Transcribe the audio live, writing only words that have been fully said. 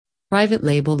Private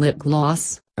label lip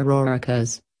gloss,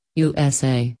 Auroricas,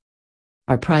 USA.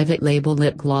 Our private label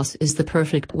lip gloss is the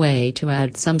perfect way to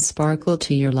add some sparkle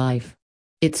to your life.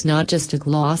 It's not just a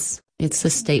gloss, it's a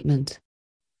statement.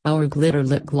 Our glitter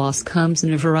lip gloss comes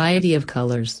in a variety of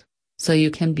colors, so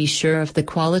you can be sure of the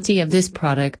quality of this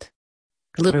product.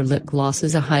 Glitter lip gloss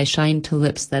is a high shine to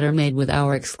lips that are made with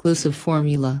our exclusive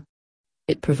formula.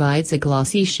 It provides a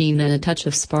glossy sheen and a touch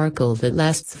of sparkle that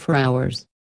lasts for hours.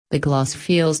 The gloss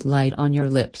feels light on your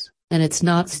lips, and it's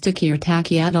not sticky or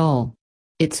tacky at all.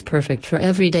 It's perfect for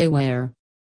everyday wear.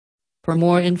 For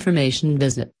more information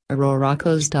visit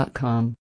auroricas.com.